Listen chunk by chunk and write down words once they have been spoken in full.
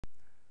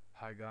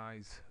Hi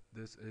guys,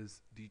 this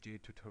is DJ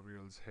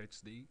Tutorials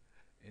HD.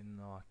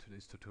 In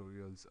today's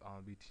tutorials,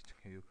 I'll be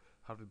teaching you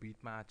how to beat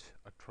match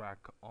a track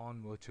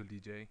on Virtual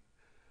DJ.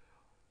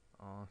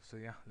 So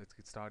yeah, let's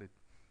get started.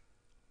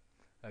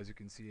 As you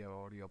can see, I've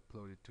already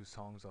uploaded two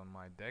songs on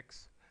my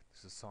decks.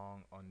 This is a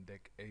song on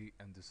deck A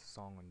and this is a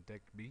song on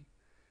deck B.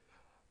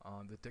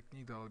 The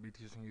technique that I'll be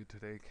teaching you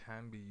today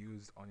can be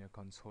used on your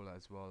console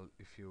as well.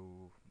 If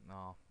you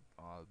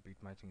beat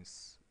matching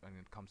is, when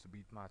it comes to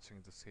beat matching,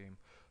 it's the same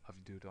how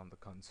you do it on the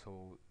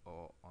console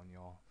or on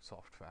your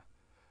software.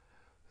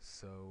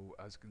 So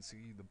as you can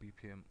see, the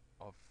BPM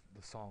of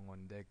the song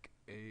on deck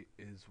A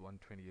is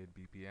 128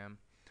 BPM.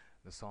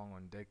 The song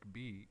on deck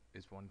B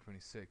is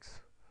 126.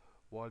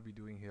 What I'll be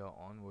doing here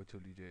on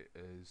Virtual DJ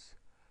is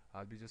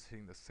I'll be just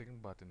hitting the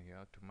sync button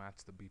here to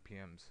match the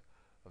BPMs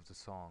of the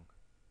song.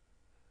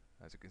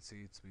 As you can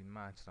see, it's been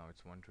matched now.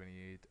 It's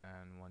 128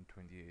 and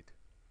 128.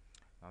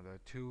 Now there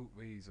are two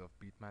ways of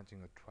beat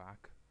matching a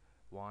track.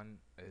 One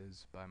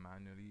is by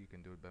manually. You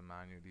can do it by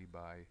manually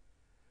by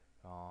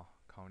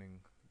counting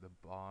the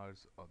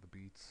bars or the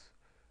beats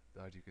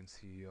that you can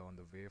see here on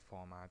the wave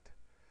format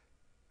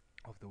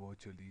of the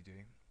Virtual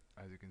DJ.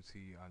 As you can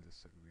see, I'll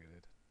just segregate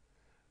it.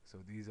 So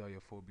these are your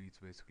 4 beats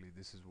basically.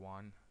 This is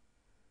 1,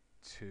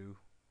 2,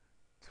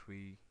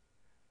 3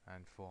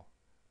 and 4.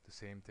 The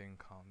same thing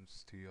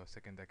comes to your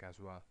second deck as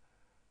well.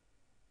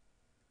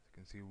 You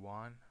can see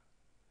 1,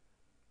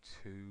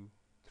 2,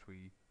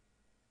 3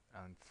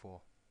 and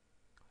 4.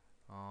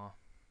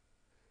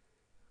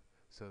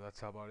 So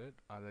that's about it.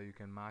 Either you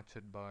can match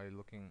it by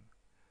looking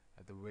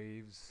at the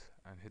waves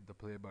and hit the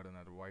play button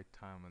at the right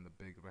time when the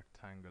big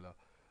rectangular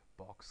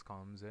box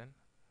comes in,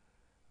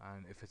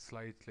 and if it's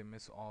slightly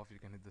miss off, you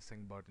can hit the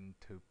sync button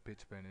to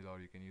pitch bend it, or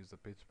you can use the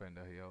pitch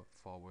bender here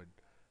forward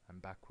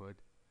and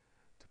backward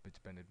to pitch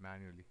bend it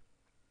manually.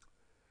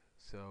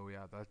 So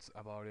yeah, that's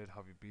about it,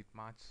 how you beat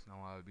match.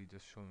 Now I'll be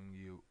just showing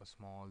you a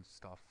small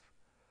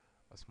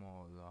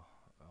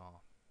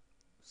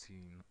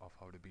scene of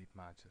how to beat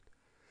match it.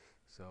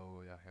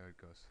 So yeah, here it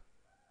goes.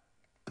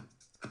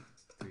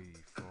 3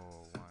 4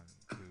 1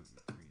 2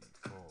 3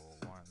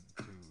 4 1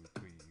 2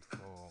 3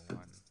 4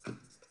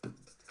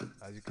 1.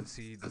 As you can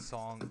see, the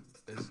song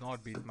is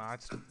not beat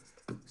matched,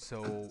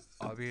 so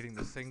I'll be hitting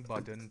the sync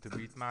button to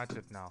beat match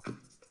it now.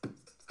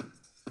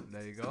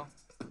 There you go.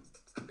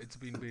 It's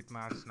been beat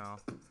matched now.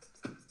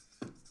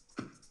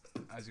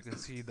 As you can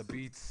see, the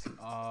beats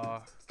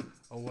are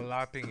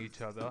overlapping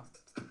each other.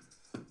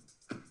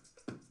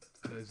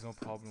 There's no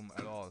problem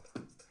at all.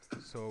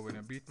 So when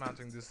you're beat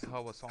matching, this is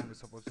how a song is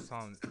supposed to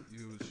sound.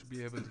 You should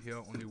be able to hear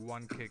only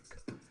one kick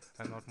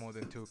and not more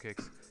than 2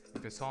 kicks.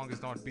 If your song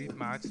is not beat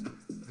matched,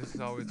 this is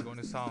how it's going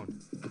to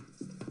sound.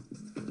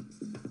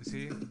 You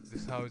see,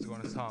 this is how it's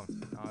going to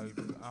sound.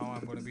 Now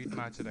I'm going to beat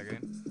match it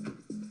again.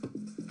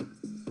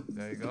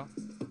 There you go.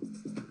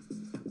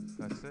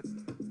 That's it.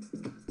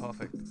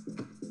 Perfect.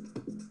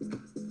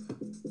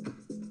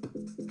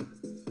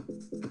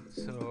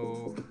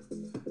 So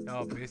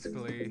now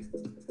basically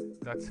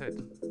that's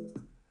it.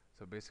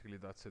 So basically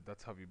that's it.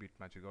 That's how you beat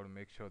match. You got to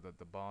make sure that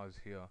the bars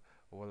here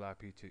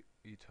overlap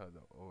each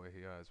other over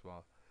here as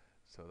well,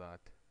 so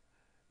that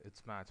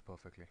it's matched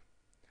perfectly.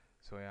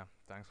 So yeah,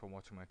 thanks for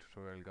watching my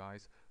tutorial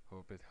guys.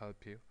 Hope it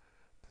helped you.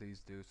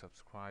 Please do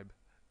subscribe,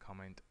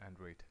 comment and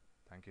rate.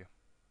 Thank you.